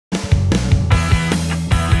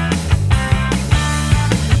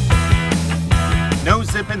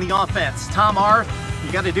in the offense. Tom R.,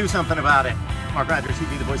 you got to do something about it.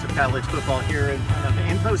 MarkRogersTV, the voice of college football, here in front of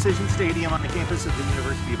Infocision Stadium on the campus of the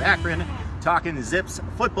University of Akron, talking Zips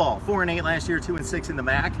football. 4-8 last year, 2-6 in the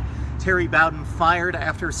MAC. Terry Bowden fired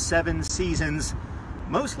after 7 seasons.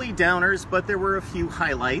 Mostly downers, but there were a few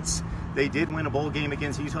highlights. They did win a bowl game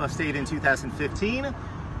against Utah State in 2015,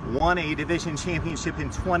 won a division championship in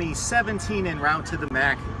 2017 en route to the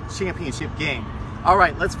MAC championship game. All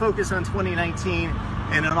right, let's focus on 2019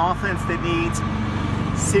 and an offense that needs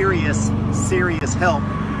serious help.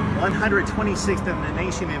 126th in the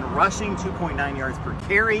nation in rushing, 2.9 yards per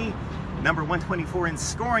carry, number 124 in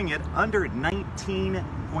scoring at under 19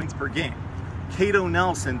 points per game. Cato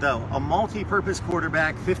Nelson, though, a multi-purpose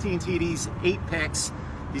quarterback, 15 TDs, 8 picks.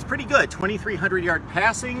 He's pretty good, 2,300 yard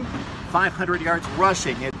passing, 500 yards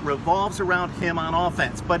rushing. It revolves around him on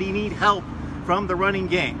offense, but he needs help from the running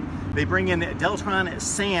game. They bring in Deltron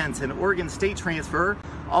Sands, an Oregon State transfer,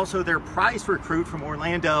 also their prized recruit from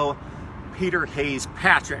Orlando, Peter Hayes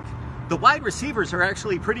Patrick. The wide receivers are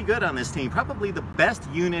actually pretty good on this team, probably the best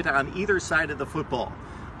unit on either side of the football.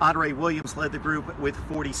 Audrey Williams led the group with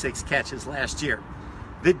 46 catches last year.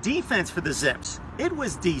 The defense for the Zips, it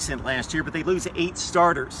was decent last year, but they lose 8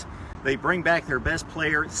 starters. They bring back their best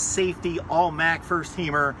player, safety, all-MAC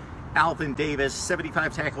first-teamer, Alvin Davis,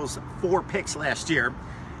 75 tackles, 4 picks last year.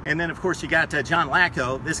 And then, of course, you got John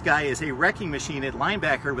Lacko. This guy is a wrecking machine at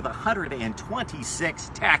linebacker with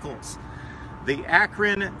 126 tackles. The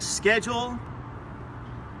Akron schedule,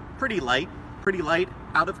 pretty light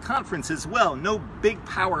out of conference as well. No big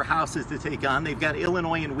powerhouses to take on. They've got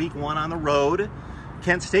Illinois in week 1 on the road.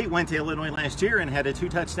 Kent State went to Illinois last year and had a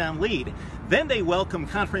 2-touchdown lead. Then they welcome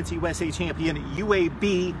Conference USA champion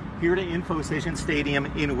UAB here to Infocision Stadium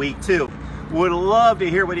in week 2. Would love to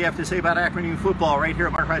hear what you have to say about Akron football right here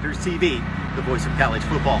at MarkRogersTV, the voice of college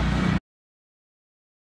football.